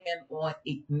on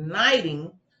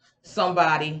igniting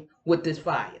somebody with this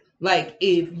fire. Like,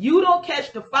 if you don't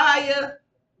catch the fire,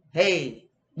 hey,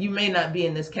 you may not be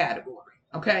in this category.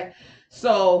 Okay.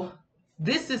 So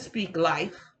this is Speak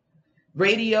Life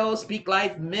Radio, Speak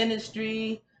Life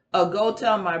Ministry, Go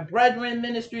Tell My Brethren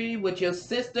Ministry with your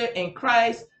sister in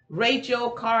Christ,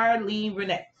 Rachel Carleen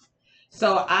Renee.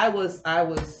 So I was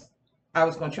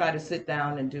gonna try to sit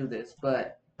down and do this,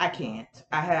 but I can't.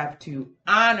 I have to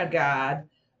honor God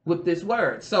with this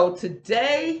word. So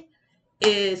today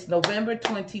is November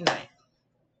 29th,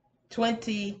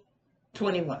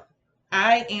 2021.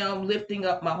 I am lifting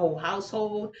up my whole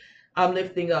household. I'm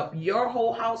lifting up your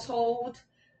whole household.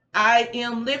 I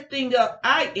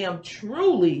am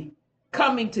truly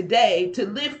coming today to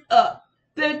lift up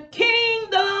the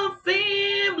Kingdom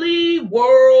family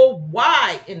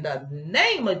worldwide in the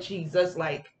name of Jesus.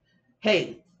 Like,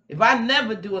 hey, if I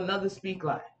never do another Speak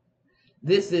Live,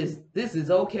 this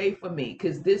is okay for me,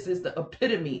 because this is the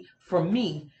epitome for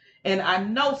me. And I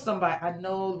know somebody, I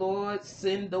know, Lord,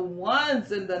 send the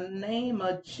ones in the name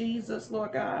of Jesus,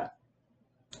 Lord God.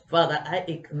 Father, I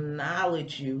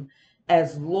acknowledge you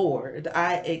as Lord.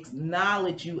 I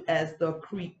acknowledge you as the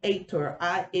creator.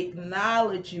 I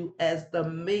acknowledge you as the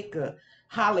maker.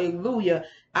 Hallelujah.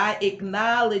 I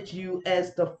acknowledge you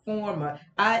as the former.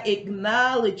 I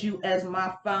acknowledge you as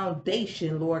my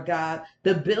foundation, Lord God,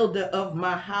 the builder of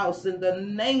my house in the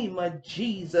name of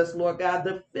Jesus, Lord God,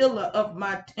 the filler of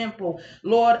my temple.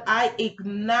 Lord, I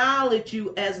acknowledge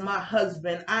you as my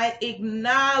husband. I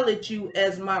acknowledge you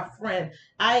as my friend.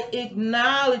 I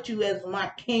acknowledge you as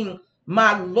my king,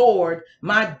 my Lord,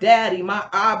 my daddy, my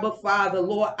Abba Father.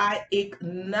 Lord, I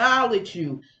acknowledge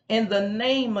you in the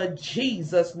name of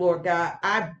Jesus, Lord God.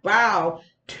 I bow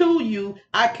to you.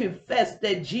 I confess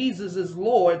that Jesus is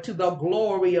Lord, to the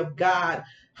glory of God.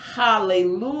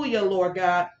 Hallelujah, Lord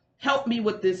God. Help me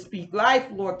with this Speak Life,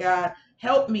 Lord God.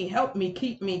 Help me,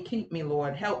 keep me,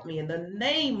 Lord. Help me in the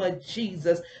name of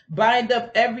Jesus. Bind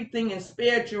up everything in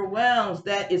spiritual realms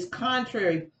that is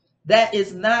contrary, that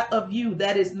is not of you,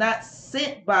 that is not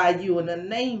sent by you, in the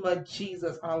name of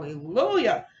Jesus.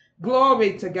 Hallelujah.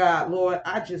 Glory to God, Lord.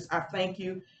 I thank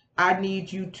you. I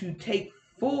need you to take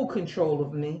full control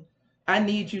of me. I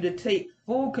need you to take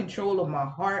full control of my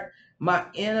heart, my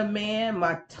inner man,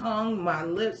 my tongue, my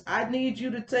lips. I need you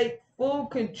to take full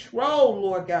control,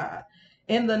 Lord God,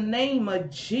 in the name of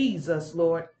Jesus,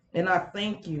 Lord. And I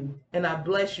thank you and I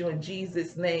bless you in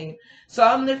Jesus' name. So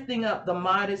I'm lifting up the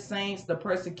martyred saints, the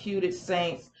persecuted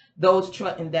saints, those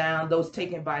trodden down, those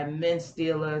taken by men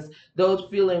stealers, those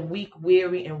feeling weak,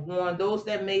 weary, and worn, those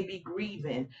that may be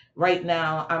grieving right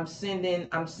now. I'm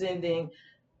sending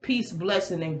peace,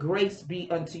 blessing, and grace be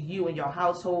unto you and your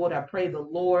household. I pray the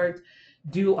Lord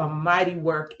do a mighty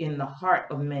work in the heart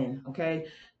of men. Okay.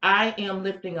 I am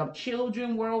lifting up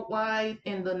children worldwide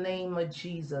in the name of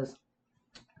Jesus.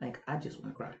 Like, I just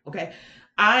want to cry. Okay.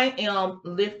 I am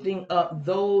lifting up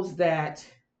those that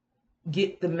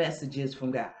get the messages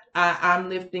from God. I'm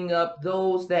lifting up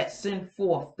those that send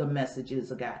forth the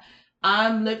messages of God.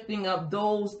 I'm lifting up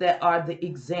those that are the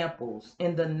examples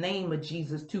in the name of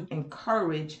Jesus, to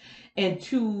encourage and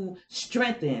to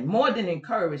strengthen, more than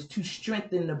encourage, to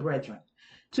strengthen the brethren.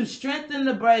 To strengthen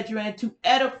the brethren, to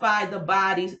edify the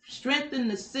bodies, strengthen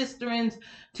the cisterns,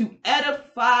 to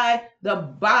edify the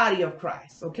body of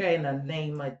Christ. Okay, in the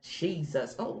name of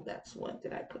Jesus. Oh, that's one.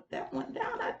 Did I put that one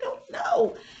down? I don't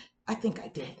know. I think I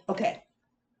did. Okay.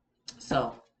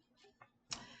 So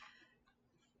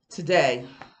today,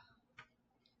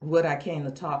 what I came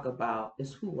to talk about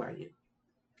is, who are you?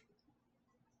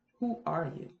 Who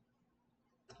are you?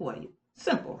 Who are you?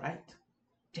 Simple, right?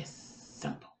 Just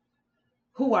simple.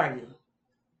 Who are you?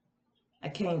 I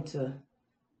came to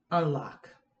unlock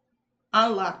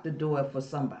the door for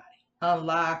somebody.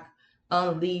 Unlock,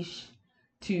 unleash,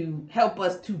 to help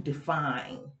us to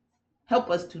define.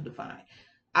 Help us to define.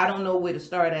 I don't know where to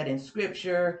start at in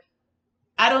scripture.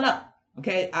 I don't know.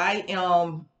 Okay. I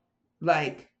am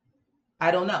like,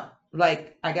 I don't know.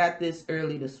 Like, I got this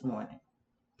early this morning,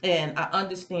 and I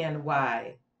understand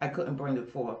why I couldn't bring it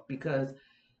forth, because,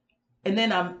 and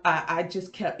then I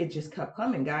just kept, it just kept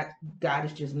coming. God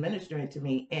is just ministering to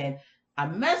me, and I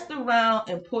messed around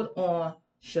and put on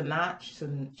Shanach,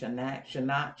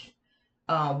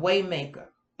 Waymaker.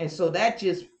 And so that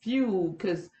just fueled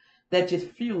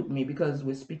me, because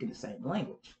we're speaking the same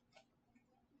language.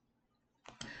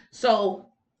 So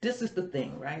this is the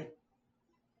thing, right?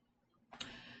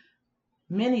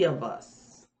 Many of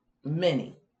us,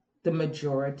 the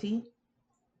majority,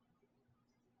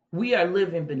 we are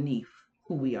living beneath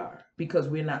who we are, because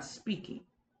we're not speaking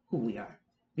who we are,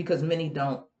 because many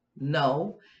don't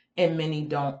know, and many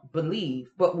don't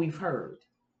believe, but we've heard.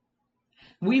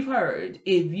 We've heard.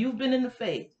 If you've been in the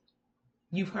faith,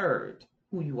 you've heard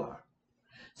who you are.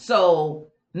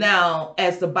 So now,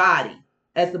 as the body,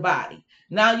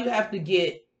 now you have to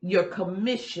get your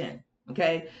commission.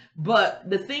 Okay. But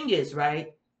the thing is,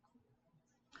 right,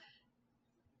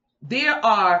 there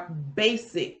are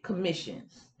basic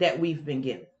commissions that we've been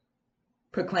given: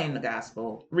 proclaim the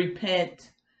gospel,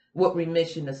 repent with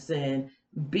remission of sin,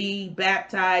 be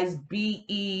baptized, be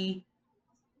ye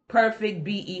perfect,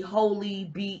 be ye holy,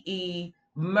 be ye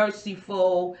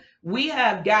merciful. We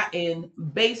have gotten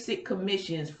basic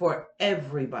commissions for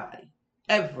everybody,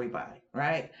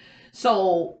 right?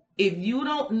 So if you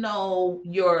don't know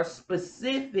your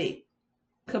specific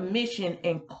commission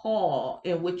and call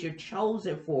in which you're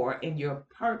chosen for and your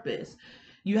purpose,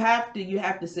 you have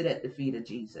to sit at the feet of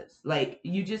Jesus. Like,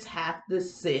 you just have to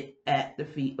sit at the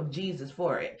feet of Jesus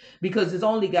for it, because it's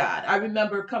only God. I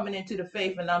remember coming into the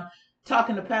faith and I'm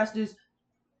talking to pastors,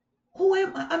 who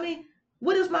am I? I mean,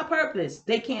 what is my purpose?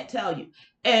 They can't tell you.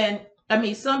 And I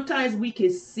mean, sometimes we can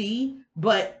see,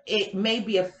 but it may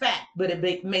be a fact, but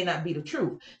it may not be the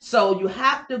truth. So you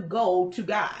have to go to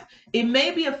God. It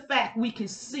may be a fact we can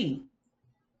see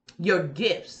your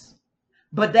gifts,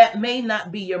 but that may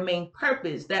not be your main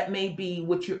purpose. That may be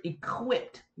what you're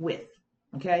equipped with.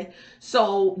 Okay.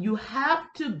 So you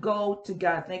have to go to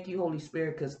God. Thank you, Holy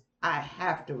Spirit, because I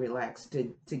have to relax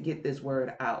to get this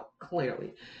word out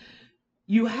clearly.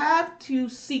 You have to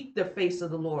seek the face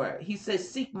of the Lord. He says,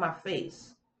 seek my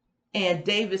face. And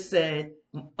David said,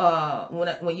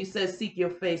 when you said seek your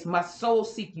face, my soul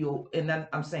seek you. And then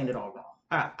I'm saying it all wrong.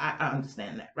 I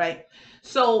understand that, right?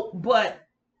 So, but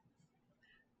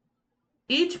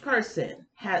each person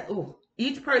has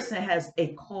a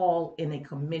call and a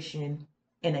commission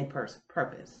and a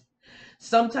purpose.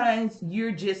 Sometimes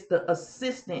you're just the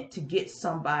assistant to get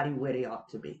somebody where they ought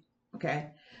to be. Okay.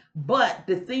 But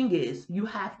the thing is, you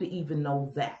have to even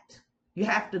know that. You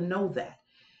have to know that.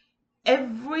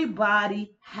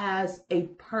 Everybody has a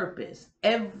purpose.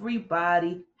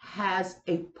 Everybody has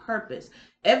a purpose.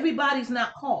 Everybody's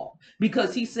not called,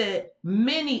 because he said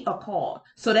many are called.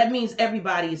 So that means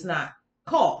everybody is not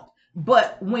called.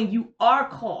 But when you are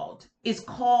called, it's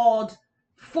called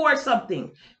for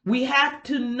something. We have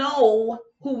to know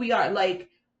who we are. Like,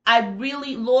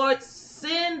 Lord,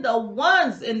 send the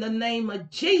ones in the name of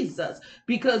Jesus,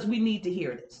 because we need to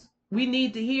hear this. We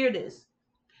need to hear this.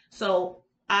 So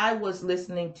I was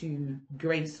listening to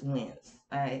Grace Wins.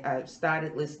 I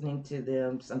started listening to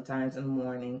them sometimes in the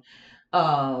morning.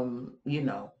 You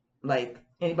know, like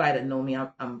anybody that know me,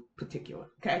 I'm particular,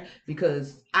 okay?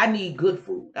 Because I need good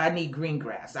food. I need green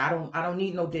grass. I don't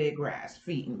need no dead grass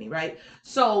feeding me, right?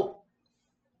 So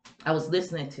I was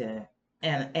listening to it,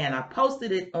 and I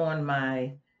posted it on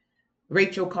my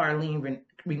Rachel Carleen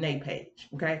Renee page,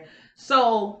 okay?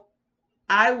 So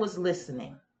I was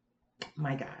listening.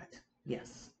 My God.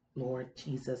 Yes, Lord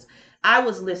Jesus. I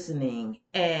was listening,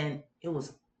 and it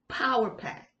was power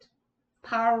packed.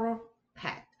 Power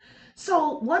packed.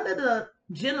 So one of the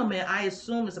gentlemen, I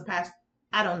assume is a pastor,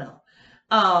 I don't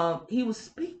know. He was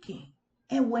speaking.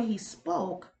 And when he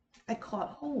spoke, I caught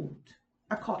hold.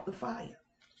 I caught the fire.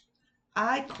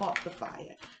 I caught the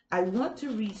fire. I want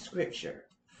to read scripture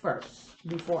first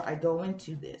before I go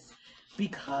into this,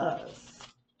 because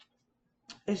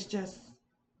it's just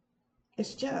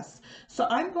so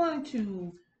I'm going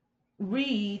to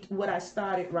read what I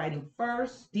started writing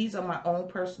first. These are my own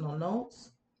personal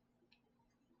notes.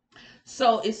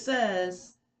 So it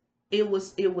says it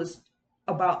was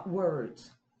about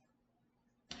words.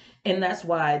 And that's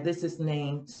why this is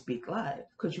named Speak Live,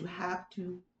 because you have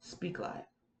to speak live.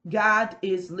 God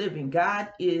is living. God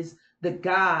is the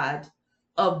God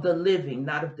of the living,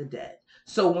 not of the dead.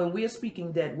 So when we're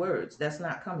speaking dead words, that's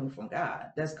not coming from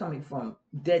God. That's coming from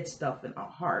dead stuff in our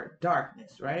heart,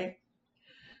 darkness, right?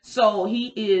 So he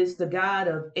is the God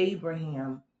of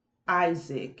Abraham,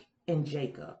 Isaac, and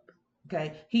Jacob.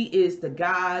 Okay. He is the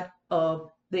God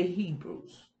of the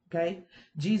Hebrews. Okay.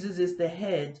 Jesus is the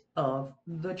head of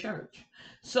the church.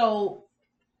 So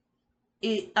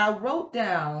I wrote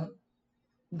down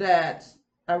that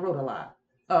I wrote a lot.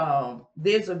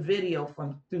 There's a video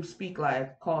through Speak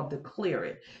Live called Declare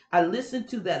It. I listened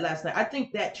to that last night. I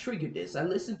think that triggered this. I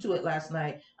listened to it last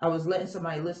night. I was letting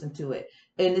somebody listen to it.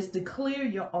 And it's declare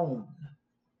your own.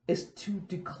 It's to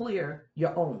declare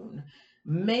your own.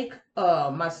 Make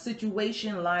my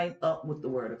situation line up with the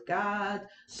word of God.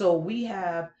 So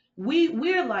we're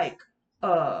like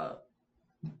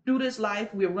through this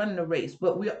life, we're running a race,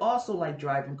 but we're also like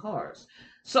driving cars.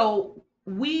 So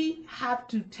we have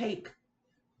to take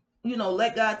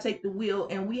let God take the wheel,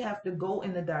 and we have to go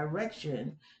in the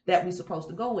direction that we're supposed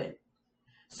to go in.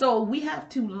 So we have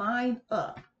to line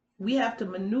up. We have to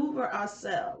maneuver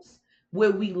ourselves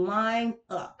where we line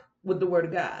up with the word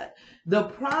of God. The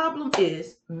problem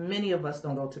is many of us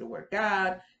don't go to the word of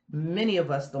God. Many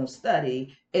of us don't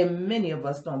study, and many of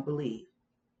us don't believe.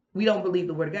 We don't believe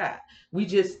the word of God. We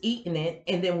just eating it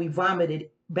and then we vomit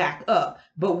it back up,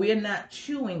 but we're not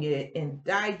chewing it and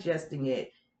digesting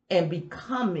it and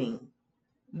becoming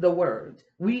the word.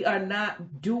 We are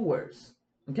not doers.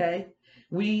 Okay.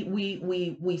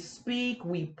 We speak,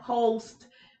 we post,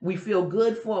 we feel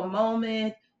good for a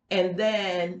moment, and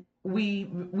then we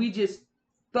just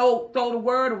throw the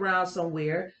word around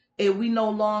somewhere, and we're no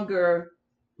longer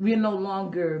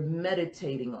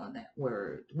meditating on that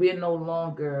word. We're no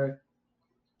longer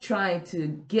trying to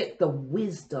get the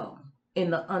wisdom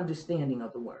and the understanding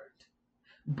of the word.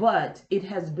 But it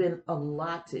has been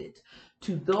allotted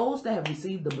to those that have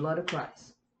received the blood of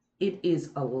Christ. It is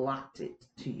allotted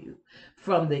to you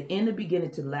from the in the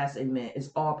beginning to the last. Amen. It's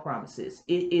all promises.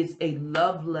 It is a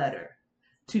love letter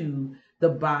to the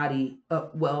body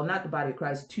of, well, not the body of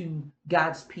Christ, to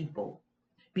God's people.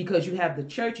 Because you have the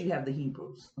church, you have the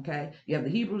Hebrews. Okay, you have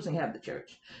the Hebrews and you have the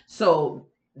church. So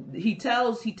he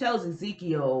tells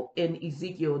Ezekiel, in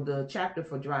Ezekiel, the chapter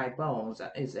for dry bones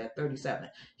is at 37.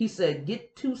 He said,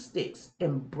 get 2 sticks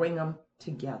and bring them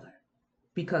together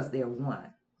because they're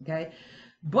one. Okay,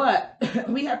 but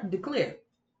we have to declare.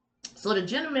 So the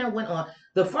gentleman went on.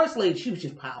 The first lady, she was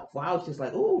just powerful. I was just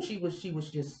like, oh, she was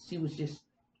just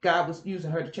God was using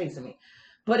her to chase me.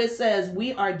 But it says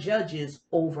we are judges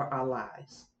over our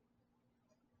lives.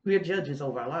 We are judges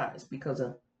over our lives because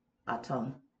of our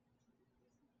tongue.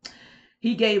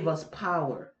 He gave us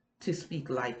power to speak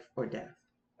life or death.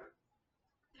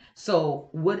 So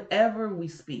whatever we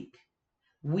speak,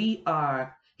 he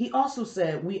also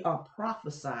said we are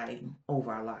prophesying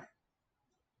over our life.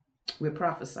 We're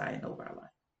prophesying over our life.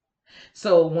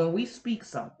 So when we speak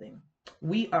something,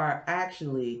 we're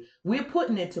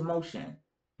putting it to motion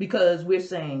because we're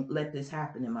saying, let this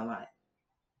happen in my life.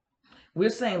 We're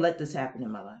saying, let this happen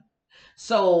in my life.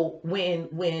 So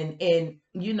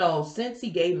since he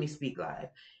gave me Speak Life,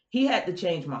 he had to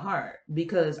change my heart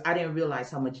because I didn't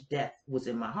realize how much death was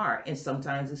in my heart. And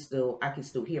sometimes I can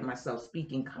still hear myself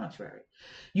speaking contrary.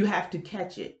 You have to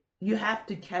catch it. You have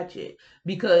to catch it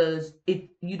because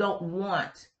you don't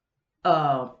want,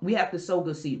 we have to sow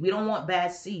good seed. We don't want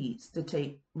bad seeds to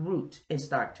take root and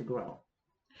start to grow.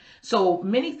 So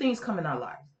many things come in our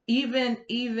life. Even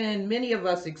many of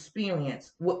us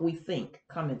experience what we think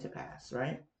coming to pass,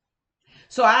 right?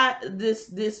 So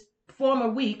this former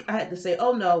week, I had to say,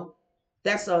 oh no,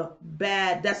 that's a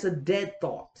dead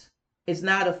thought. It's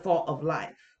not a thought of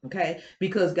life, okay?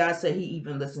 Because God said he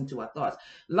even listened to our thoughts.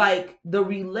 Like the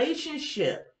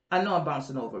relationship, I know I'm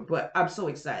bouncing over, but I'm so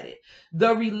excited.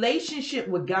 The relationship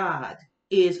with God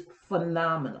is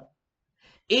phenomenal.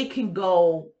 It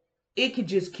could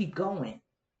just keep going.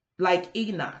 Like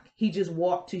Enoch, he just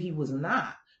walked till he was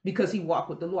not because he walked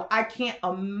with the Lord. I can't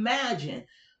imagine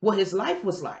what his life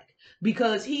was like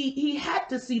because he had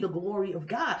to see the glory of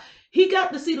God. He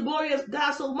got to see the glory of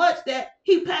God so much that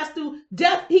he passed through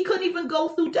death. He couldn't even go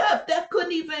through death. Death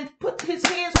couldn't even put his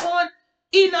hands on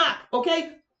Enoch.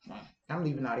 Okay, I'm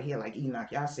leaving out of here like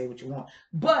Enoch. Y'all say what you want,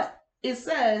 but it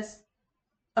says,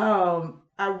 I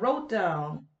wrote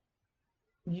down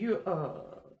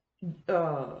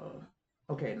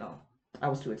okay, no, I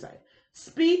was too excited.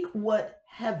 Speak what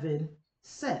heaven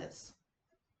says.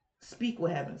 Speak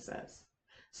what heaven says.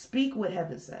 Speak what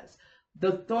heaven says.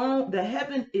 The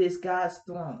heaven is God's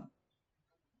throne.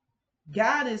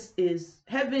 Heaven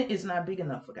is not big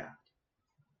enough for God.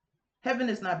 Heaven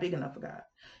is not big enough for God.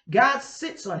 God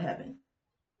sits on heaven.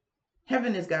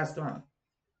 Heaven is God's throne.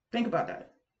 Think about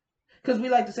that. Because we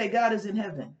like to say God is in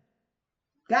heaven.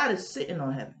 God is sitting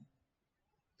on heaven.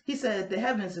 He said, the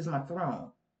heavens is my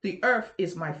throne. The earth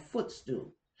is my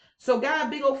footstool. So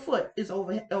God, big old foot is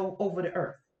over the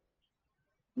earth.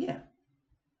 Yeah.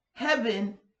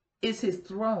 Heaven is his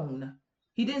throne.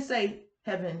 He didn't say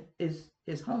heaven is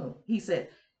his home. He said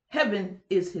heaven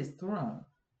is his throne.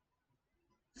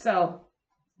 So,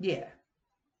 yeah.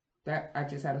 That I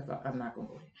just had a thought. I'm not going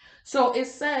to go there. So it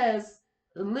says,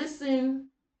 listen.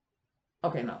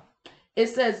 Okay, no. It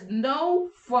says, know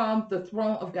from the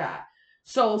throne of God.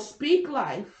 So speak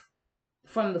life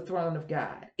from the throne of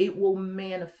God. It will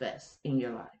manifest in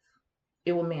your life.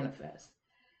 It will manifest.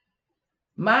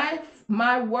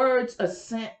 My words are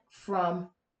sent from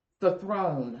the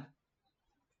throne.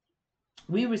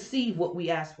 We receive what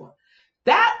we ask for.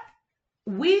 That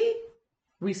we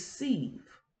receive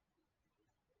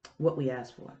what we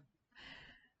ask for.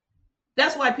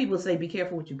 That's why people say, be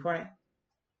careful what you pray.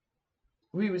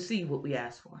 We receive what we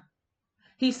ask for.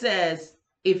 He says,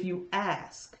 if you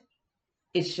ask,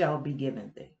 it shall be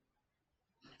given thee.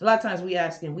 A lot of times we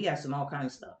asking all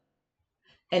kinds of stuff.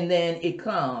 And then it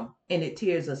come and it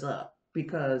tears us up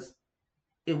because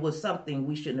it was something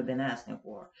we shouldn't have been asking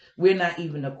for. We're not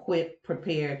even equipped,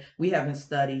 prepared. We haven't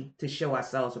studied to show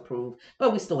ourselves approved,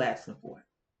 but we're still asking for it.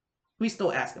 We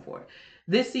still asking for it.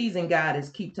 This season, God is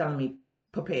keep telling me,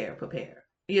 prepare,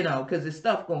 because this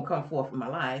stuff gonna come forth in my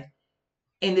life,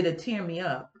 and it'll tear me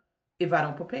up if I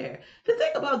don't prepare. The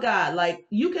thing about God, like,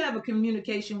 you can have a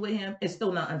communication with him and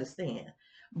still not understand,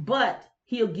 but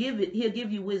he'll give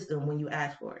you wisdom when you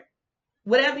ask for it.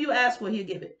 Whatever you ask for, he'll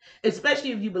give it,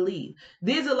 especially if you believe.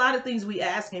 There's a lot of things we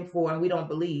asking for and we don't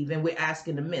believe, and we're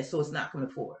asking to miss, so it's not coming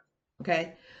forward.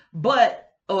 Okay?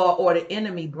 But, or the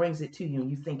enemy brings it to you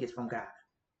and you think it's from God.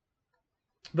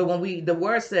 But the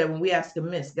word said, when we ask to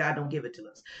miss, God don't give it to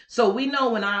us. So we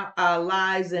know when our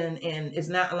lives and it's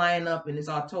not lining up and it's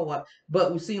all tore up,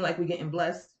 but we seem like we're getting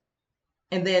blessed.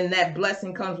 And then that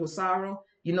blessing comes with sorrow.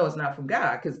 You know it's not from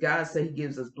God, because God said he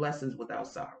gives us blessings without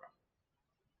sorrow.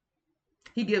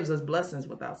 He gives us blessings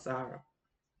without sorrow.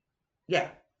 Yeah.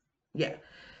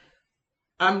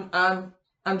 I'm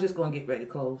just gonna get ready to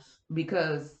close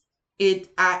because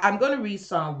I'm gonna read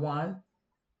Psalm 1.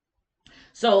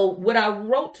 So what I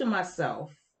wrote to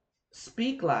myself: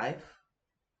 speak life,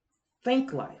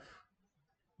 think life,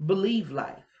 believe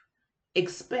life,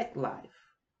 expect life,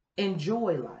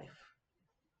 enjoy life,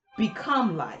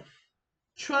 become life,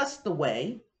 trust the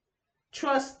way,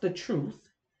 trust the truth,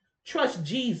 trust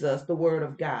Jesus, the word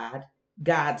of God,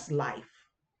 God's life.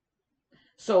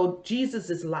 So Jesus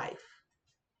is life.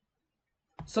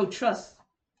 So trust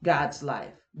God's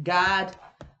life. God,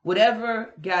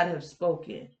 whatever God has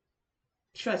spoken,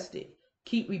 trust it.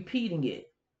 Keep repeating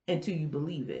it until you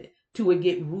believe it, till it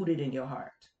get rooted in your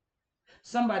heart.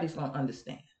 Somebody's going to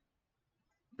understand,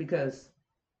 because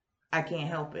I can't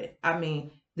help it. I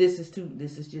mean, this is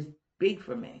just big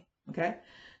for me. Okay.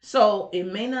 So it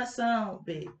may not sound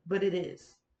big, but it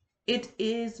is. It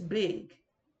is big.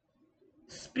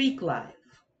 Speak life.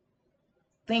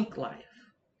 Think life.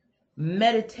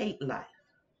 Meditate life.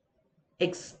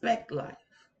 Expect life.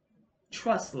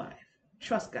 Trust life.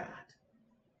 Trust God.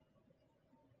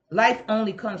 Life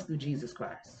only comes through Jesus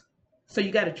Christ. So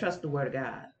you got to trust the word of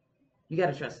God. You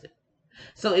got to trust it.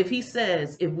 So if he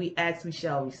says, if we ask, we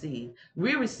shall receive,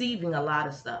 we're receiving a lot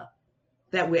of stuff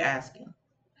that we're asking.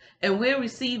 And we're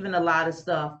receiving a lot of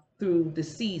stuff through the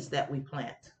seeds that we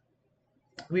plant.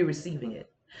 We're receiving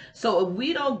it. So if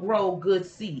we don't grow good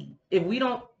seed, if we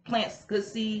don't plant good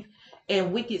seed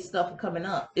and wicked stuff coming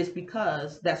up, it's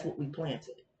because that's what we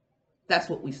planted. That's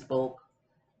what we spoke.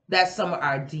 That's some of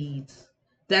our deeds.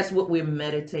 That's what we're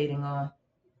meditating on.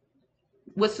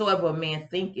 Whatsoever a man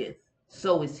thinketh,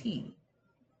 so is he.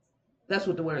 That's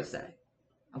what the word say.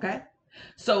 Okay?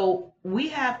 So we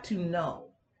have to know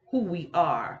who we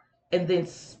are and then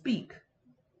speak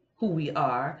who we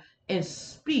are and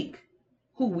speak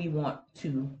who we want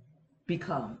to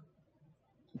become.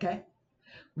 Okay?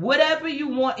 Whatever you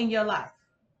want in your life,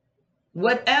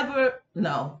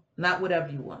 not whatever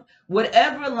you want,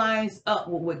 whatever lines up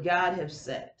with what God has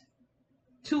said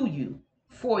to you,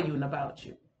 for you, and about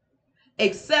you.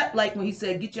 Except like when he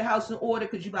said, get your house in order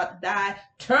because you're about to die,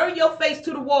 turn your face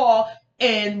to the wall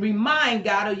and remind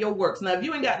God of your works. Now, if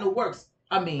you ain't got no works,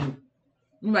 I mean,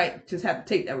 you might just have to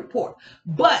take that report.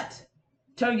 But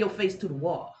turn your face to the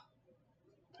wall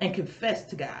and confess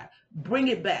to God. Bring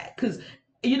it back. Because,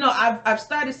 I've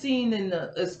started seeing in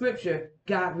the scripture,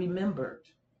 God remembered.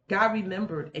 God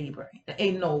remembered Abraham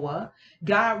and Noah.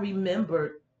 God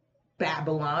remembered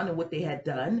Babylon and what they had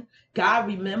done. God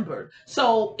remembered.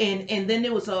 So, and then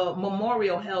there was a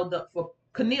memorial held up for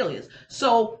Cornelius.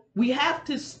 So we have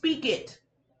to speak it.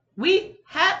 We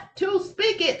have to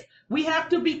speak it. We have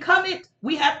to become it.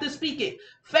 We have to speak it.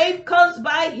 Faith comes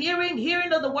by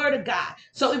hearing of the word of God.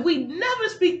 So if we never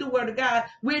speak the word of God,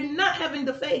 we're not having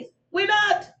the faith. We're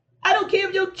not. I don't care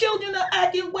if your children are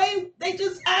acting way, they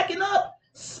just acting up.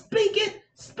 Speak it,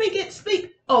 speak it,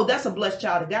 speak. Oh, that's a blessed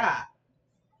child of God.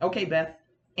 Okay,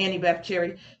 Annie Beth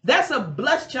Cherry. That's a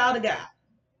blessed child of God.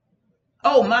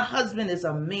 Oh, my husband is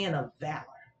a man of valor.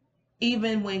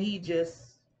 Even when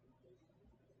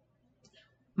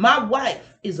my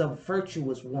wife is a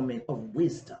virtuous woman of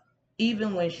wisdom.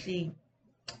 Even when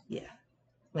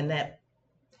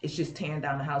it's just tearing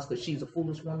down the house because she's a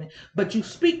foolish woman. But you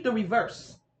speak the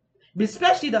reverse,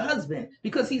 especially the husband,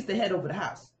 because he's the head over the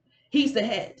house. He's the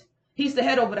head. He's the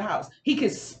head over the house. He can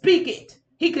speak it.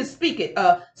 He could speak it.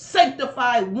 A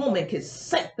sanctified woman could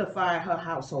sanctify her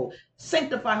household,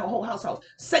 sanctify her whole household,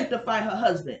 sanctify her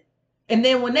husband. And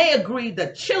then when they agree,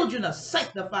 the children are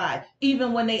sanctified,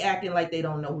 even when they acting like they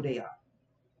don't know who they are.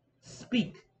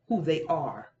 Speak who they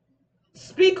are.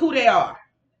 Speak who they are.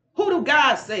 Who do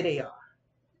God say they are?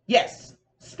 Yes,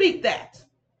 speak that.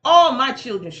 All my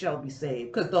children shall be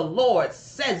saved, because the Lord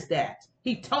says that.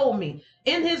 He told me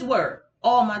in his word,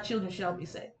 all my children shall be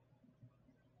saved.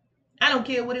 I don't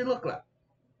care what it look like.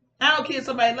 I don't care if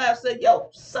somebody laughs and say, yo,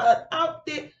 son, out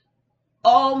there,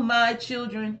 all my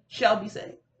children shall be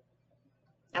saved.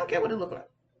 I don't care what it look like.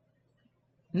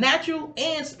 Natural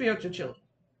and spiritual children.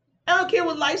 I don't care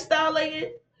what lifestyle they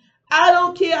in. I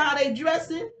don't care how they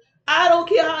dressing. I don't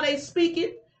care how they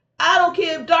speaking. I don't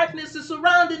care if darkness is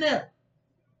surrounding them.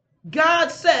 God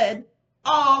said,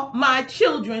 all my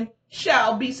children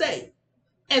shall be saved.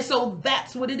 And so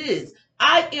that's what it is.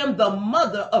 I am the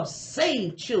mother of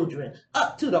saved children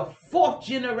up to the 4th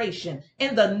generation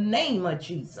in the name of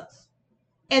Jesus.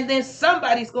 And then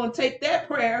somebody's going to take that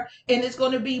prayer and it's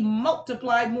going to be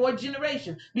multiplied more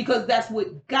generations, because that's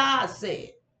what God said.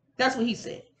 That's what he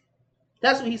said.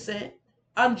 That's what he said.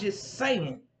 I'm just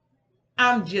saying.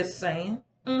 I'm just saying.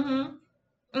 I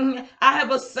have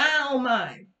a sound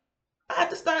mind. I had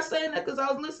to start saying that because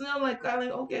I was listening. I'm like,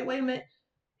 okay, wait a minute.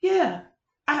 Yeah,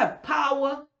 I have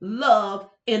power, love,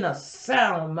 and a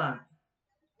sound mind.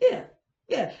 Yeah,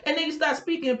 yeah. And then you start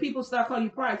speaking and people start calling you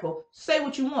prideful. Say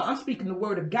what you want. I'm speaking the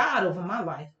word of God over my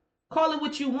life. Call it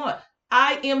what you want.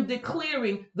 I am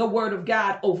declaring the word of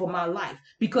God over my life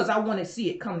because I want to see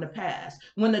it come to pass.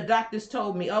 When the doctors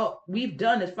told me, oh, we've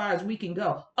done as far as we can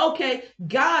go. Okay,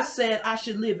 God said I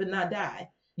should live and not die.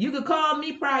 You could call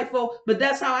me prideful, but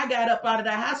that's how I got up out of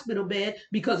that hospital bed,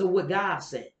 because of what God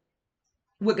said.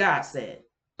 What God said.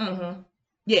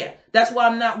 Yeah, that's why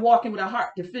I'm not walking with a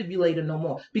heart defibrillator no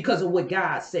more, because of what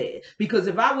God said. Because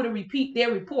if I were to repeat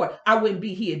their report, I wouldn't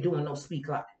be here doing no Speak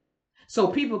Live. So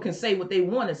people can say what they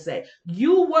want to say.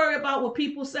 You worry about what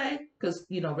people say, because,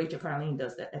 Rachel Carleen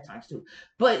does that at times too.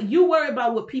 But you worry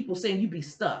about what people say and you be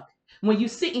stuck. When you're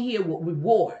sitting here with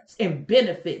rewards and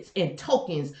benefits and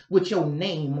tokens with your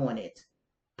name on it,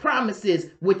 promises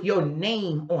with your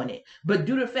name on it, but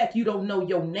due to the fact you don't know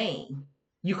your name,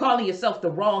 you're calling yourself the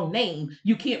wrong name,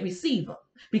 you can't receive them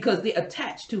because they're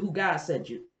attached to who God said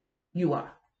you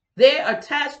are. They're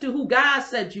attached to who God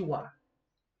said you are.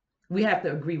 We have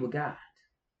to agree with God.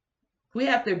 We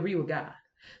have to agree with God.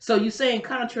 So you're saying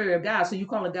contrary of God, so you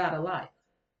calling God a liar.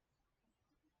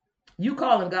 You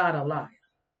calling God a liar.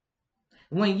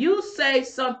 When you say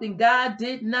something God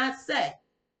did not say,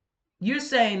 you're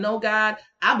saying, no, God,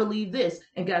 I believe this.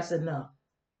 And God said, no.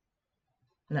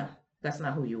 No, that's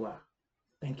not who you are.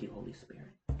 Thank you, Holy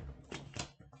Spirit.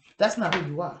 That's not who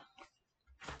you are.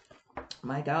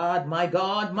 My God, my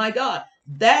God, my God.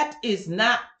 That is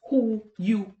not who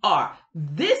you are.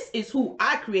 This is who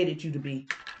I created you to be.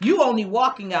 You only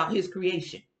walking out his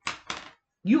creation.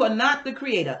 You are not the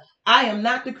creator. I am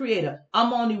not the creator.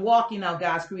 I'm only walking out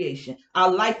God's creation.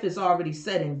 Our life is already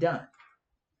said and done.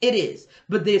 It is.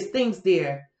 But there's things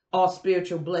there, all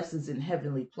spiritual blessings in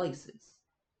heavenly places.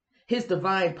 His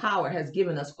divine power has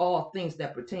given us all things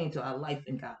that pertain to our life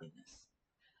and godliness.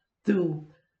 Through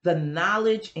the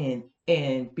knowledge and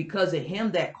because of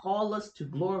him that called us to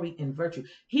glory and virtue.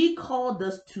 He called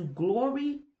us to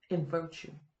glory and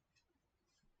virtue.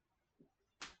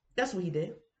 That's what he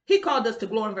did. He called us to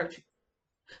glory and virtue.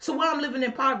 So why I'm living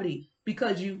in poverty?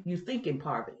 Because you think in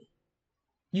poverty.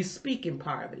 You speak in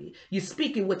poverty. You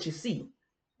speak in what you see.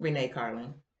 Renee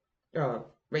Carlin.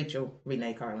 Rachel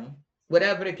Renee Carlin.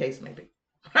 Whatever the case may be.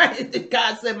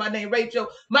 God said my name Rachel.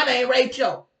 My name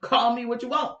Rachel. Call me what you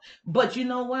want. But you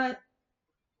know what?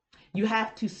 You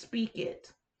have to speak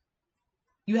it.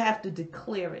 You have to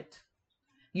declare it.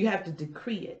 You have to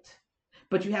decree it.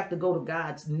 But you have to go to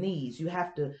God's knees. You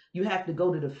have to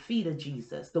go to the feet of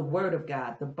Jesus, the word of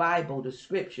God, the Bible, the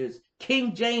scriptures.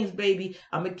 King James, baby.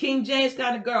 I'm a King James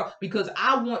kind of girl because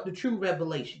I want the true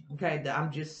revelation. Okay,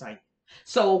 I'm just saying.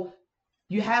 So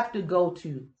you have to go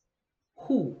to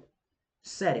who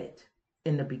said it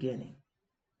in the beginning.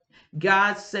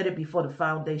 God said it before the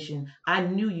foundation. I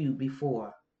knew you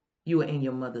before you were in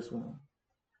your mother's womb.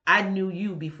 I knew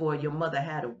you before your mother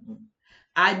had a womb.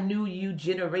 I knew you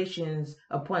generations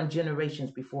upon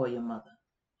generations before your mother.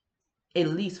 At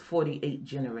least 48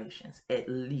 generations, at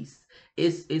least.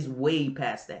 It's way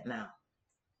past that now.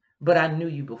 But I knew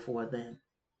you before then.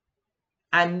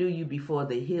 I knew you before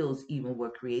the hills even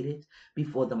were created,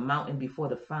 before the mountain, before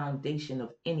the foundation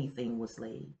of anything was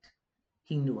laid.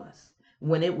 He knew us.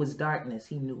 When it was darkness,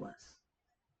 he knew us.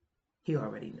 He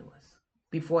already knew us.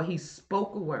 Before he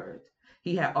spoke a word,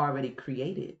 he had already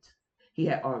created. He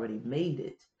had already made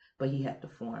it, but he had to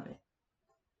form it.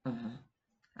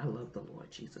 I love the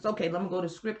Lord Jesus. Okay, let me go to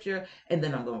scripture, and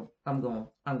then I'm going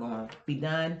to be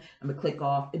done. I'm gonna click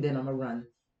off, and then I'm gonna run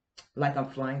like I'm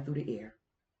flying through the air,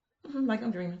 like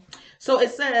I'm dreaming. So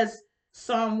it says,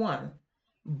 Psalm 1,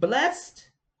 blessed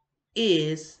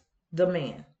is the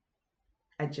man.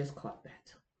 I just caught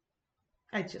that.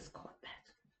 I just caught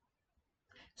that.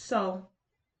 So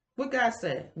what God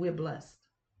said, we're blessed.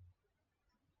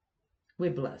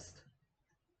 We're blessed.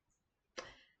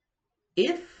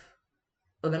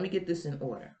 Let me get this in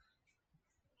order.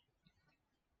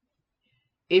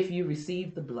 If you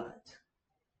receive the blood,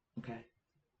 okay,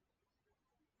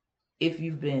 if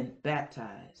you've been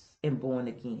baptized and born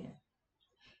again,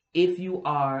 if you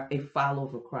are a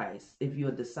follower of Christ, if you're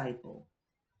a disciple,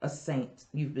 a saint,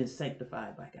 you've been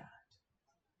sanctified by God.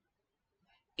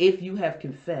 If you have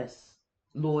confessed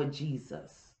Lord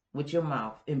Jesus with your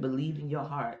mouth and believe in your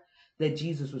heart that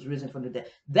Jesus was risen from the dead,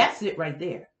 that's it right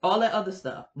there. All that other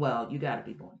stuff, well, you got to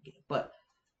be born again, but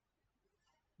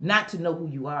not to know who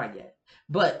you are yet.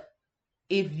 But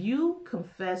if you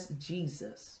confess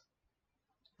Jesus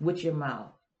with your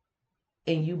mouth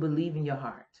and you believe in your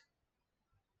heart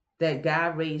that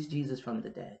God raised Jesus from the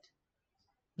dead,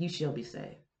 you shall be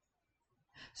saved.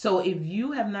 So if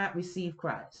you have not received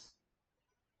Christ,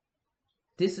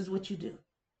 this is what you do.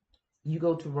 You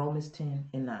go to Romans 10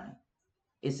 and 9.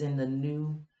 It's in the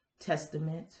New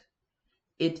Testament.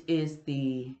 It is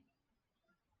the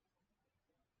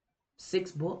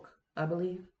 6th book, I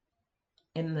believe,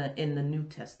 in the New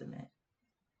Testament.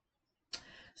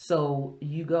 So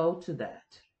you go to that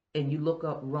and you look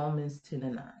up Romans 10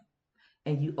 and 9,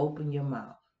 and you open your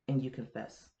mouth and you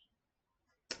confess.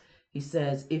 He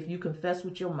says, if you confess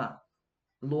with your mouth,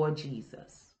 Lord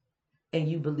Jesus, and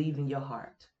you believe in your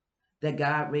heart that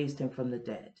God raised him from the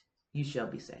dead, you shall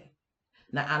be saved.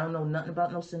 Now, I don't know nothing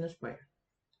about no sinner's prayer.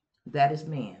 That is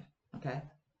man, okay?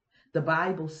 The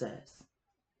Bible says,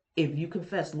 if you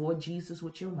confess Lord Jesus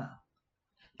with your mouth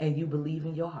and you believe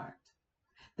in your heart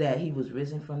that he was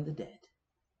risen from the dead,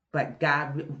 but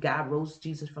God rose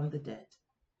Jesus from the dead,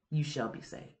 you shall be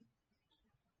saved.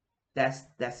 That's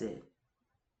it.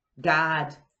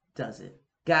 God does it.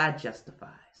 God justifies,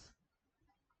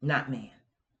 not man.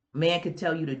 Man could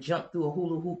tell you to jump through a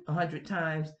hula hoop 100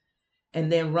 times and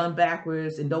then run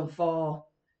backwards and don't fall,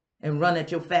 and run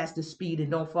at your fastest speed and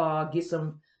don't fall. Get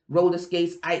some roller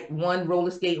skates, one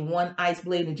roller skate and one ice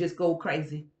blade, and just go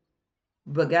crazy.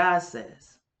 But God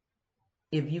says,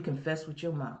 if you confess with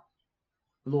your mouth,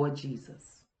 Lord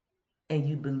Jesus, and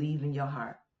you believe in your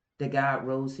heart that God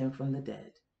rose him from the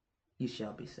dead, you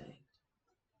shall be saved.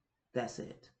 That's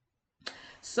it.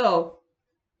 So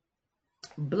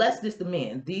blessed is the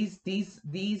man. These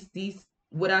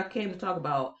what I came to talk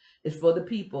about is for the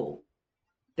people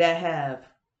that have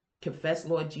confessed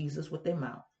Lord Jesus with their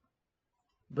mouth,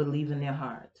 believe in their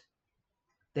heart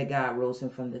that God rose him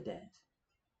from the dead,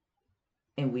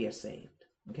 and we are saved.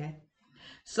 Okay?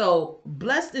 So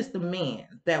blessed is the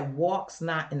man that walks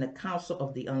not in the counsel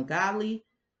of the ungodly.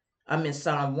 I'm in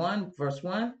Psalm 1, verse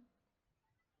 1.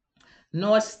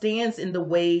 Nor stands in the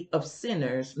way of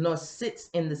sinners, nor sits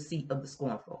in the seat of the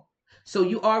scornful. So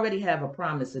you already have a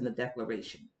promise in the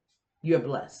declaration. You're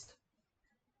blessed.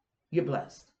 You're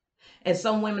blessed. And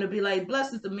some women will be like,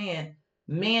 blessed is the man.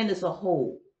 Man is a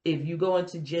whole. If you go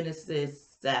into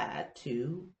Genesis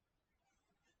 2,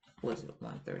 was it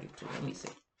 132? Let me see.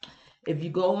 If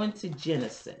you go into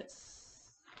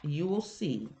Genesis, you will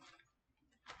see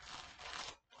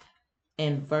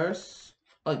in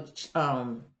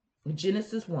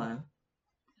Genesis 1,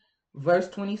 verse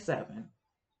 27,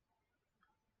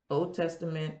 Old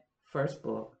Testament, first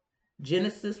book,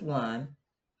 Genesis 1,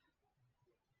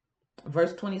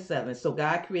 verse 27. So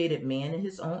God created man in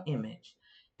his own image.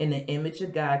 In the image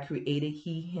of God created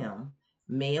he him,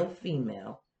 male,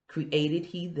 female, created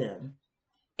he them,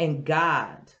 and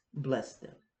God blessed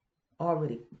them.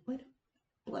 Already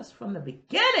blessed from the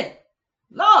beginning.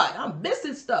 Lord, I'm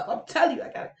missing stuff. I'm telling you, I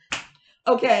got it.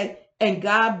 Okay, and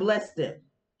God blessed them.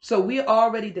 So we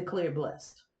already declared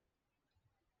blessed.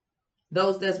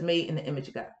 Those that's made in the image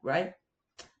of God, right?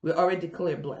 We're already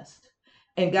declared blessed.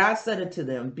 And God said unto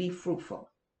them, be fruitful.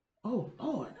 Oh,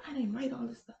 Lord, I didn't write all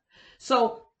this stuff.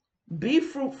 So be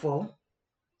fruitful.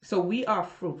 So we are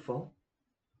fruitful,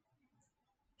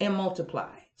 and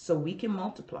multiply. So we can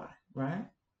multiply, right?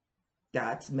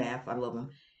 God's math, I love him.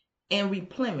 And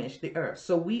replenish the earth.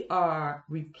 So we are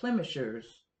replenishers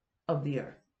of the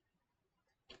earth.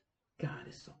 God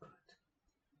is so good.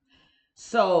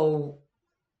 So,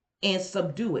 and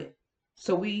subdue it.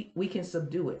 So we can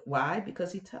subdue it. Why?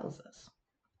 Because he tells us.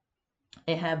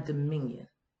 And have dominion.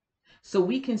 So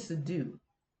we can subdue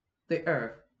the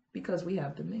earth because we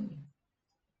have dominion.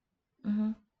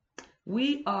 Mm-hmm.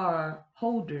 We are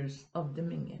holders of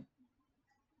dominion.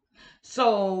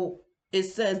 So it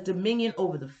says dominion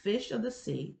over the fish of the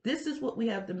sea. This is what we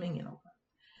have dominion over.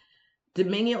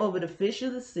 Dominion over the fish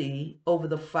of the sea, over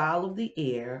the fowl of the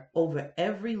air, over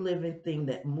every living thing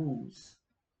that moves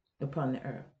upon the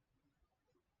earth.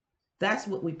 That's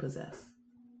what we possess.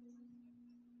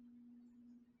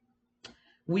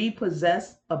 We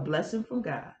possess a blessing from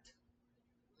God.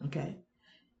 Okay.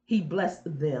 He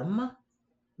blessed them,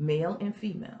 male and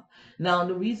female. Now,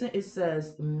 the reason it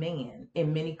says man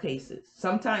in many cases,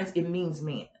 sometimes it means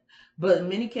man, but in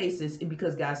many cases, it's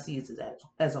because God sees it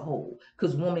as a whole,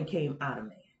 because woman came out of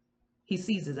man. He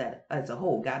sees it as a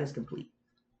whole. God is complete.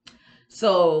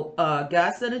 So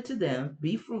God said it to them,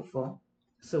 be fruitful.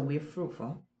 So we're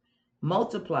fruitful.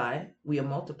 Multiply, we are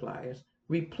multipliers.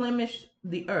 Replenish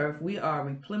the earth, we are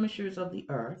replenishers of the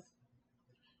earth.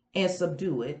 And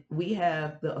subdue it. We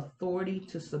have the authority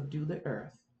to subdue the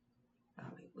earth.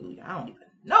 Hallelujah. I don't even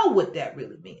know what that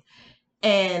really means.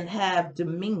 And have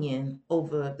dominion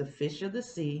over the fish of the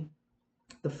sea,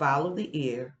 the fowl of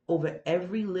the air, over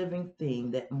every living thing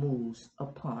that moves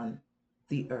upon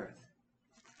the earth.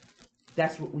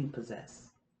 That's what we possess.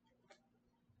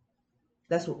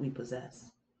 That's what we possess.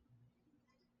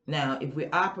 Now, if we're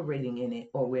operating in it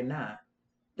or we're not,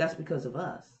 that's because of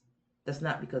us. That's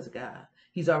not because of God.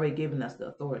 He's already given us the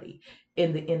authority,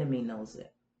 and the enemy knows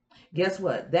it. Guess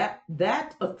what?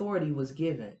 That authority was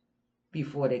given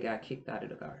before they got kicked out of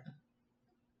the garden.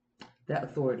 That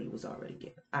authority was already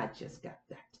given. I just got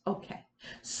that. Okay.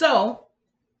 So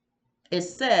it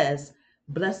says,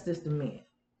 blessed is the man.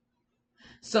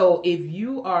 So if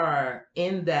you are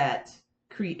in that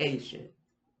creation,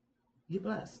 you're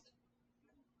blessed.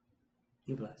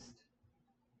 You're blessed.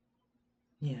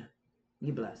 Yeah,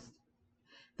 you're blessed.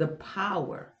 The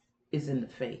power is in the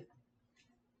faith.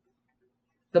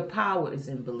 The power is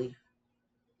in belief.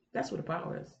 That's what the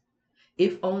power is.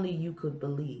 If only you could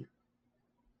believe.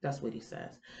 That's what he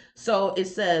says. So it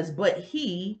says, but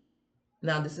he,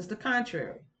 now this is the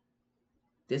contrary.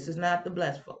 This is not the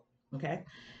blessed folk. Okay.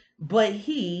 But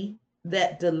he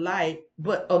that delight,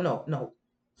 but, oh no,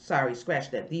 sorry,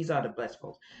 scratch that. These are the blessed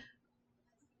folks.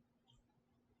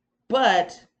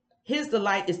 But his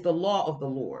delight is the law of the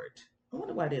Lord. I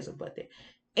wonder why there's a but there.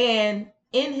 And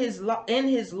in his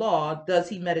law does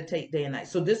he meditate day and night.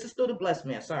 So this is still the blessed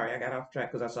man. Sorry, I got off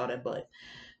track because I saw that but.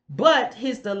 But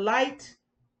his delight,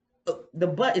 the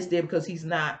but is there because he's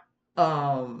not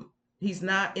in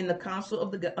the counsel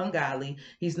of the ungodly.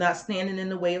 He's not standing in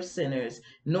the way of sinners,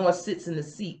 nor sits in the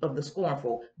seat of the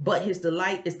scornful. But his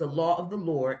delight is the law of the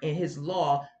Lord, and his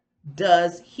law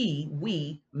does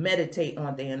we meditate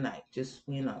on day and night. Just,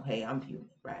 hey, I'm human,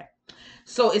 right?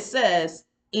 So it says,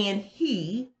 and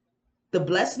he, the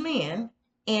blessed man,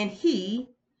 and he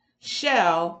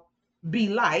shall be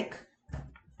like,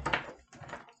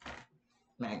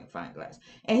 magnifying glass,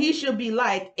 and he shall be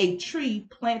like a tree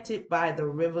planted by the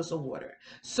rivers of water.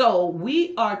 So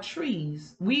we are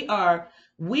trees. We are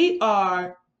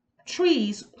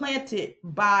trees planted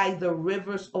by the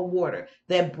rivers of water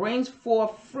that brings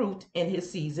forth fruit in his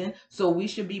season. So we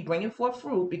should be bringing forth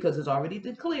fruit because it's already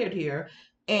declared here.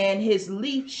 And his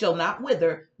leaf shall not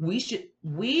wither. We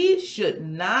should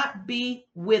not be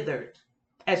withered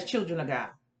as children of God.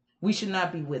 We should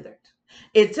not be withered.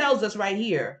 It tells us right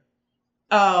here,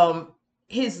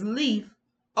 his leaf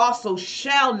also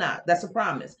shall not, that's a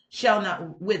promise, shall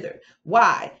not wither.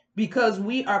 Why? Because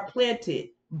we are planted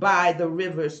by the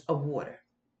rivers of water.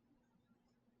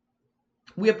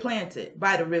 We're planted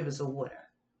by the rivers of water.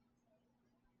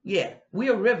 Yeah, we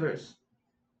are rivers.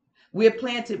 We're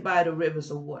planted by the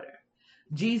rivers of water.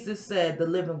 Jesus said, the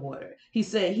living water. He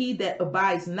said, he that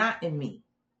abides not in me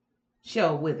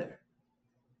shall wither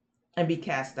and be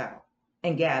cast out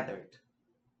and gathered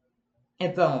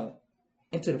and thrown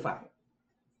into the fire.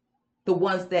 The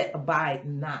ones that abide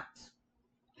not.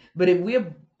 But if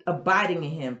we're abiding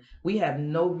in him, we have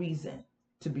no reason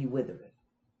to be withering.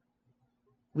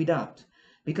 We don't,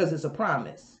 because it's a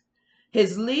promise.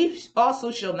 His leaf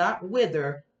also shall not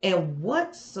wither, and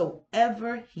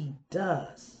whatsoever he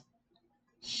does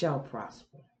shall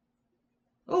prosper.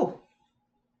 Oh,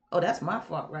 that's my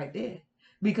fault right there.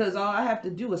 Because all I have to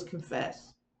do is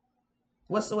confess.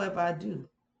 Whatsoever I do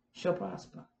shall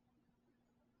prosper.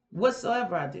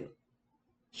 Whatsoever I do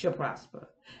shall prosper.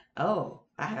 Oh,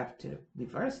 I have to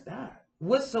reverse that.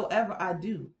 Whatsoever I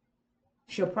do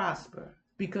shall prosper,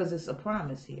 because it's a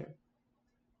promise here.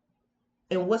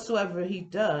 and whatsoever he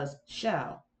does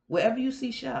shall. Wherever you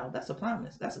see shall, that's a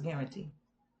promise. That's a guarantee.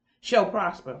 Shall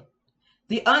prosper.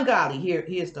 The ungodly,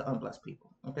 here's the unblessed people.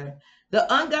 Okay. The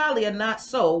ungodly are not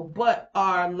so, but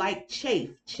are like chaff,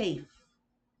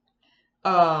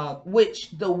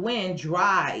 which the wind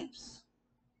drives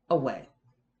away.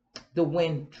 The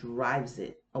wind drives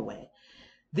it away.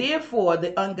 Therefore,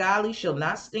 the ungodly shall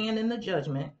not stand in the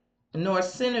judgment, nor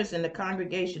sinners in the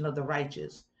congregation of the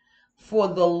righteous. For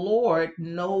the Lord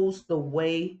knows the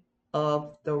way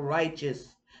of the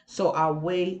righteous, so our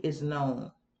way is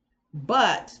known.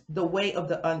 But the way of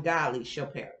the ungodly shall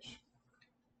perish.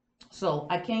 So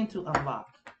I came to unlock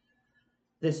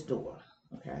this door,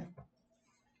 okay?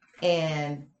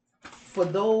 And for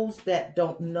those that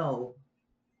don't know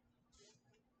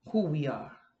who we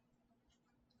are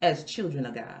as children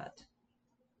of God,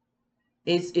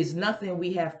 it's nothing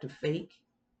we have to fake.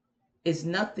 It's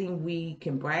nothing we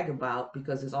can brag about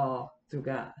because it's all through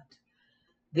God.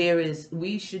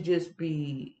 We should just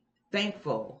be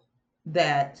thankful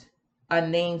that our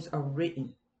names are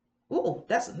written. Oh,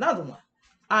 that's another one.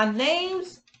 Our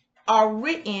names are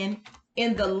written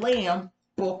in the Lamb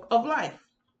book of life.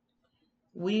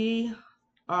 We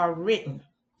are written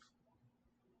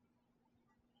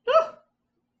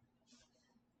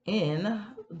in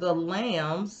the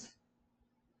Lamb's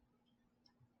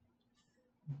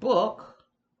book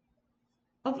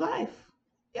of life.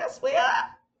 Yes, we are.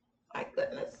 My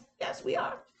goodness. Yes, we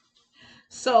are.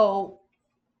 So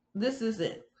this is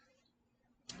it.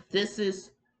 This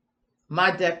is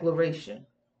my declaration.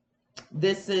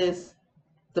 This is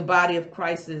the body of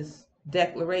Christ's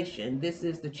declaration. This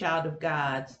is the child of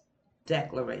God's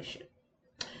declaration.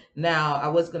 Now, I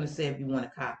was going to say if you want a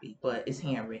copy, but it's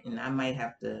handwritten. I might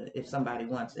have to, if somebody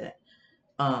wants it.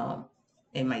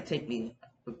 It might take me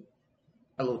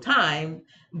a little time,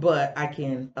 but I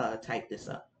can type this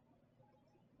up.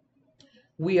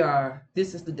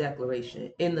 This is the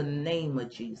declaration. In the name of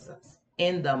Jesus.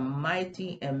 In the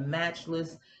mighty and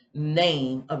matchless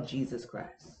name of Jesus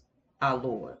Christ, our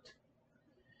Lord.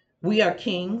 We are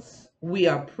kings. We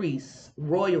are priests,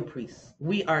 royal priests.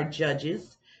 We are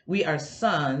judges. We are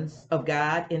sons of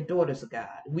God and daughters of God.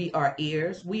 We are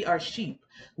heirs. We are sheep.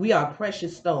 We are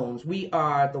precious stones. We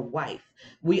are the wife.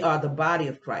 We are the body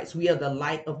of Christ. We are the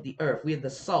light of the earth. We are the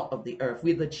salt of the earth.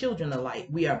 We are the children of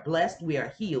light. We are blessed. We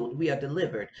are healed. We are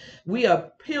delivered. We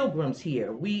are pilgrims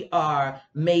here. We are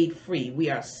made free.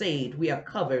 We are saved. We are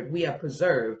covered. We are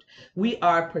preserved. We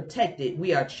are protected.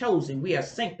 We are chosen. We are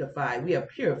sanctified. We are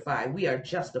purified. We are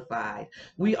justified.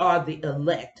 We are the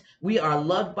elect. We are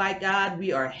loved by God.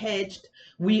 We are hedged.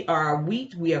 We are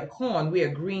wheat, we are corn, we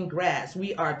are green grass,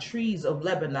 we are trees of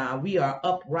Lebanon, we are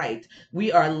upright,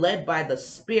 we are led by the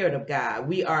Spirit of God,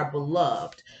 we are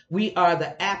beloved, we are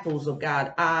the apples of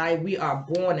God, we are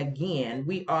born again,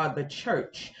 we are the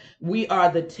church, we are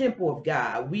the temple of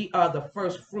God, we are the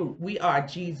first fruit, we are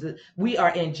Jesus, we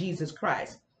are in Jesus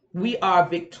Christ, we are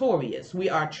victorious, we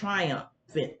are triumphant.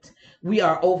 We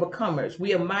are overcomers.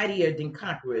 We are mightier than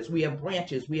conquerors. We are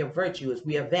branches. We are virtuous.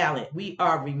 We are valiant. We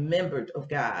are remembered of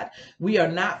God. We are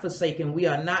not forsaken. We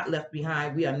are not left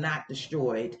behind. We are not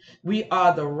destroyed. We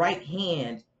are the right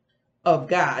hand of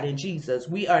God in Jesus.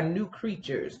 We are new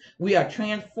creatures. We are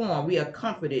transformed. We are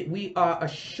comforted. We are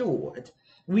assured.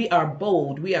 We are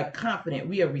bold. We are confident.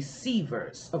 We are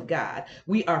receivers of God.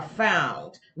 We are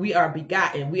found. We are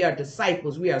begotten. We are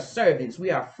disciples. We are servants.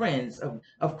 We are friends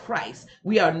of Christ.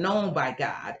 We are known by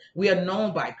God. We are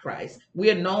known by Christ. We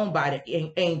are known by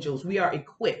the angels. We are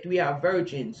equipped. We are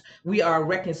virgins. We are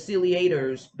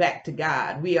reconciliators back to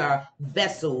God. We are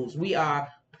vessels. We are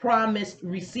promised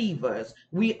receivers.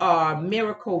 We are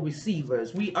miracle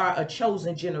receivers. We are a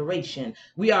chosen generation.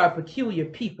 We are a peculiar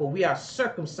people. We are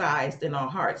circumcised in our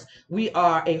hearts. We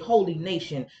are a holy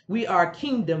nation. We are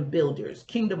kingdom builders,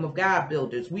 kingdom of God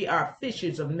builders. We are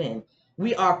fishers of men.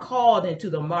 We are called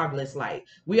into the marvelous light.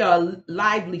 We are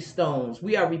lively stones.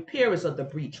 We are repairers of the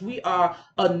breach. We are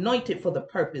anointed for the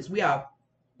purpose. We are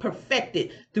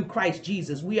perfected through Christ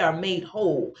Jesus. We are made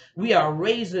whole. We are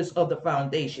raisers of the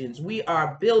foundations. We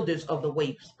are builders of the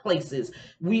waste places.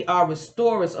 We are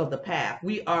restorers of the path.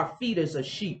 We are feeders of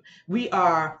sheep. We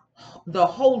are the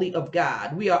holy of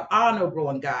God. We are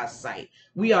honorable in God's sight.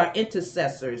 We are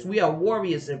intercessors. We are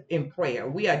warriors in prayer.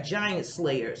 We are giant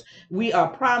slayers. We are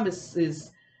promises.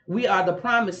 We are the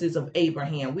promises of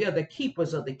Abraham. We are the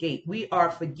keepers of the gate. We are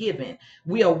forgiven.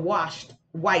 We are washed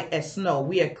white as snow.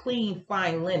 We are clean,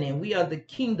 fine linen. We are the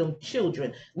kingdom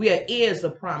children. We are heirs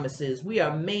of promises. We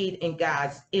are made in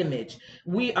God's image.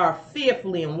 We are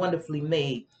fearfully and wonderfully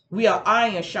made. We are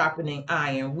iron sharpening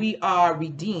iron. We are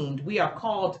redeemed. We are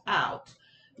called out.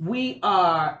 We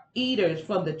are eaters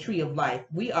from the tree of life.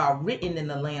 We are written in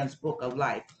the Lamb's book of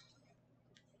life.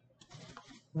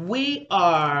 We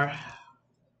are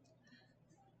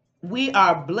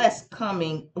blessed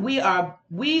coming. We are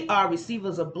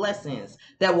receivers of blessings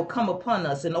that will come upon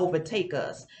us and overtake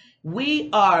us. We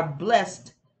are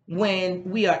blessed when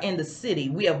we are in the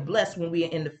city. We are blessed when we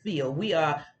are in the field.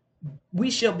 We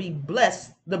shall be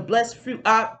blessed. The blessed fruit,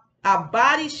 our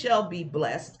body shall be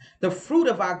blessed. The fruit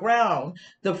of our ground,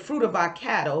 the fruit of our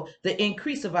cattle, the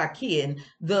increase of our kin,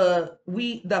 the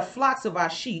flocks of our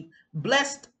sheep.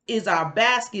 Blessed is our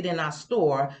basket and our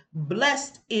store.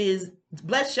 Blessed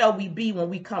shall we be when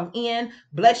we come in.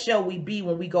 Blessed shall we be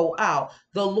when we go out.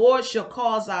 The Lord shall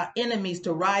cause our enemies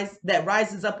to rise, that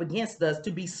rises up against us,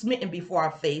 to be smitten before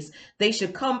our face. They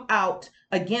shall come out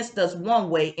against us one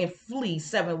way and flee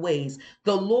 7 ways.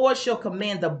 The Lord shall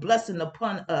command the blessing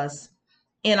upon us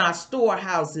in our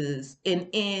storehouses and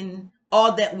in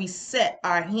all that we set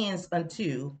our hands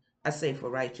unto. I say for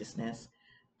righteousness.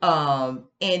 And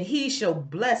he shall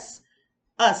bless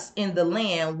us in the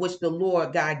land which the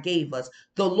Lord God gave us.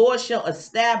 The Lord shall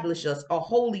establish us a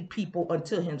holy people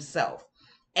unto himself,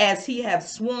 as he hath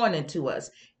sworn unto us,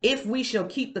 if we shall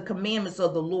keep the commandments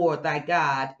of the Lord thy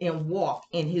God and walk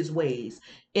in his ways.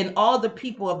 And all the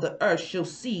people of the earth shall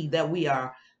see that we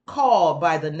are called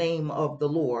by the name of the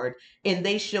Lord, and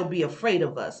they shall be afraid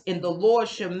of us. And the Lord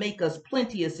shall make us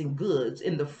plenteous in goods,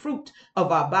 in the fruit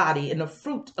of our body, in the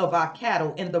fruit of our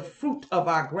cattle, in the fruit of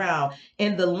our ground,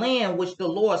 in the land which the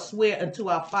Lord sware unto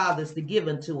our fathers to give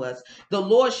unto us. The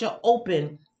Lord shall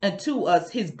open unto us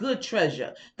his good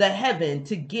treasure, the heaven,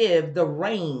 to give the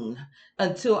rain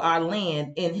unto our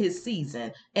land in his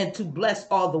season, and to bless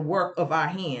all the work of our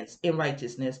hands in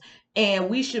righteousness. And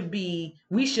we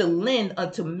shall lend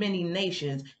unto many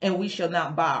nations, and we shall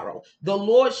not borrow. The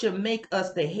Lord shall make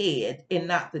us the head and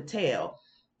not the tail,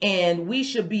 and we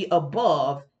shall be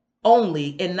above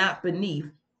only and not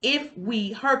beneath, if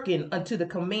we hearken unto the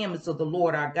commandments of the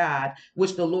Lord our God,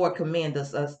 which the Lord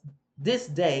commandeth us this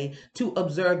day to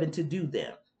observe and to do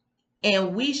them.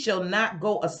 And we shall not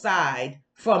go aside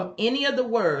from any of the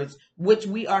words which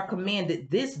we are commanded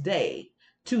this day,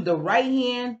 to the right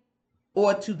hand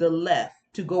or to the left,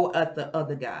 to go at the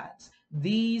other gods.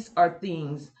 These are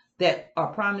things that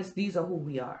are promised. These are who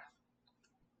we are.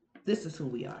 This is who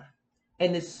we are.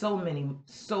 And there's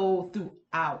so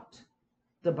throughout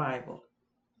the Bible.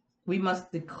 We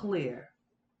must declare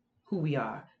who we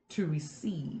are to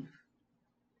receive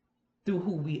through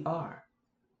who we are.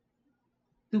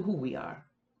 Through who we are.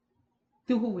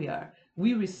 Through who we are.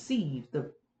 We receive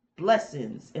the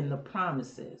blessings and the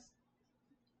promises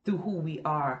through who we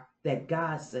are that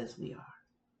God says we are.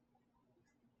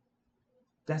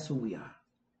 That's who we are.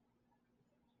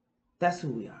 That's who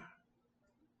we are.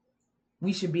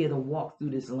 We should be able to walk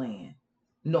through this land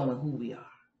knowing who we are,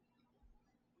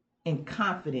 and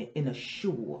confident and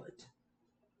assured,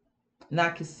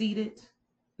 not conceited,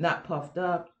 not puffed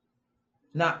up,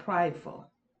 not prideful,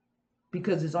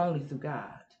 because it's only through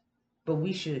God. But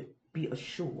we should be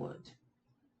assured.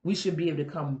 We should be able to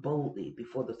come boldly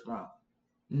before the throne,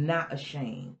 not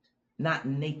ashamed, not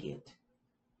naked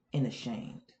and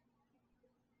ashamed.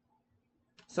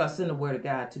 So I send the word of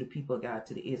God to the people of God,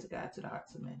 to the ears of God, to the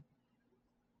hearts of men.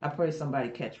 I pray somebody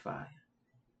catch fire,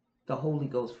 the Holy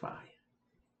Ghost fire.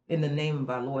 In the name of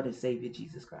our Lord and Savior,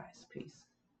 Jesus Christ. Peace.